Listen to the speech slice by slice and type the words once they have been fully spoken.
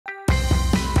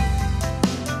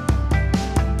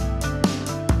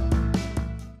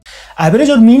Average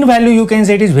or mean value, you can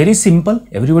say it is very simple.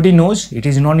 Everybody knows. It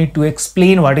is no need to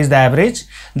explain what is the average.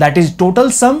 That is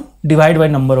total sum divided by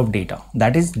number of data.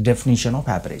 That is definition of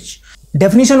average.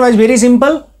 Definition wise very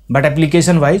simple, but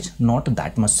application wise not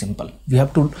that much simple. We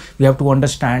have to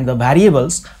understand the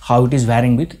variables, how it is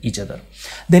varying with each other.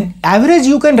 Then average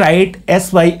you can write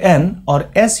S by N, or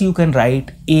S you can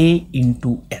write A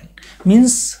into N.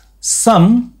 Means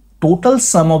total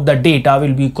sum of the data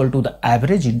will be equal to the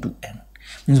average into N.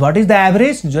 Means what is the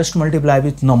average? Just multiply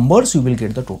with numbers, you will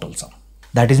get the total sum.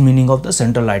 That is meaning of the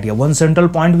central idea. One central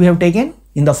point we have taken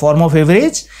in the form of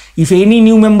average. If any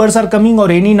new members are coming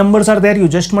or any numbers are there, you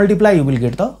just multiply, you will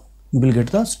get the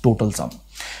total sum.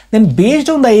 Then based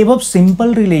on the above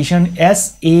simple relation,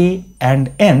 S, A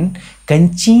and N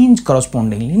can change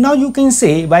correspondingly. Now you can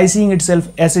say by seeing itself,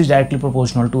 S is directly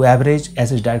proportional to average,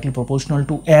 S is directly proportional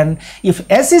to N. If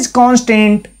S is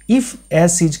constant,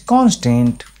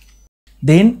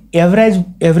 then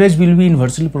average will be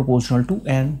inversely proportional to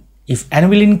N. If N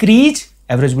will increase,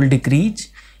 average will decrease.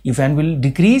 If N will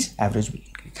decrease, average will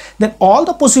increase. Then all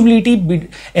the possibility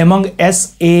among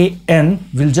S, A, N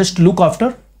will just look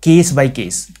after case by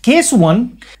case. Case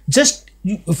 1, just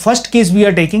first case we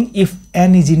are taking, if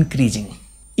N is increasing.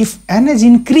 If N is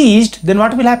increased, then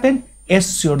what will happen?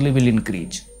 S surely will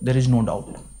increase. There is no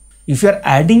doubt. If you are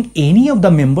adding any of the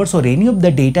members or any of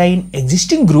the data in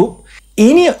existing group,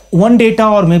 any one data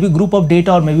or maybe group of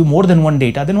data or maybe more than one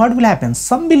data, then what will happen?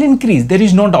 Sum will increase. There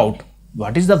is no doubt.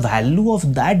 What is the value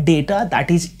of that data? That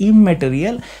is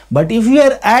immaterial. But if you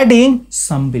are adding,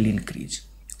 sum will increase.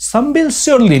 Sum will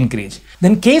surely increase.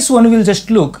 Then case 1 will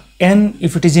just look N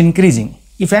if it is increasing.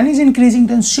 If N is increasing,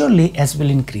 then surely S will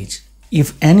increase.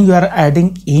 If N you are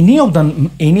adding any of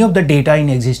the data in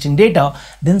existing data,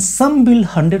 then sum will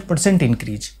 100%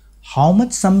 increase. How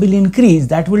much sum will increase,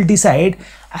 that will decide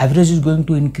average is going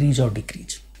to increase or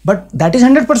decrease. But that is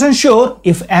 100% sure,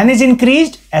 if N is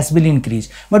increased, S will increase.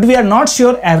 But we are not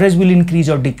sure average will increase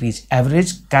or decrease.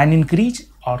 Average can increase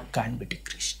or can be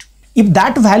decreased. If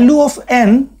that value of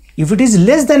N, if it is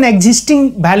less than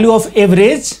existing value of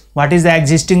average, what is the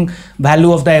existing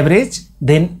value of the average?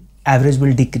 Then average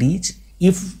will decrease.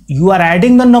 If you are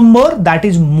adding the number that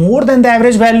is more than the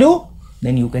average value,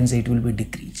 then you can say it will be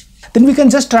decreased. Then we can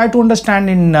just try to understand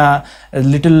in a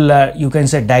little, you can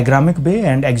say diagrammatic way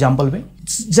and example way.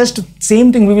 It's just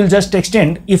same thing we will just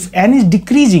extend. If N is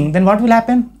decreasing, then what will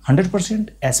happen? 100%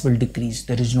 S will decrease.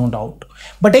 There is no doubt.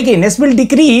 But again, S will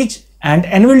decrease and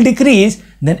N will decrease.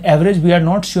 Then average we are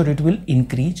not sure it will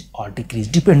increase or decrease.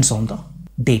 Depends on the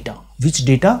data. Which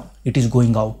data it is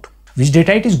going out. Which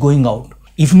data it is going out.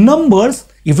 If numbers,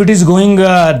 if it is going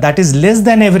that is less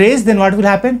than average, then what will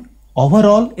happen?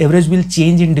 Overall average will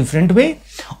change in different way.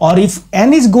 Or if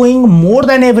N is going more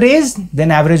than average,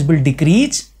 then average will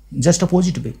decrease, just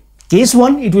opposite way. Case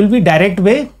 1 it will be direct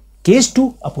way, case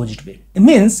 2 opposite way. It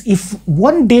means if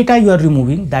one data you are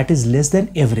removing that is less than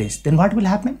average, then what will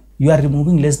happen? You are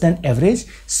removing less than average,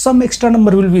 some extra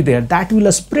number will be there that will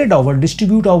spread over,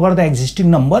 distribute over the existing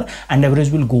number and average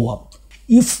will go up.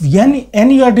 If N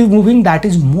you are removing that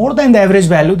is more than the average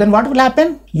value, then what will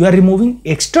happen? You are removing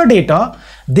extra data,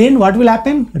 then what will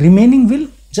happen? Remaining will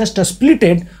just split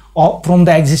it from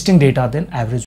the existing data, then average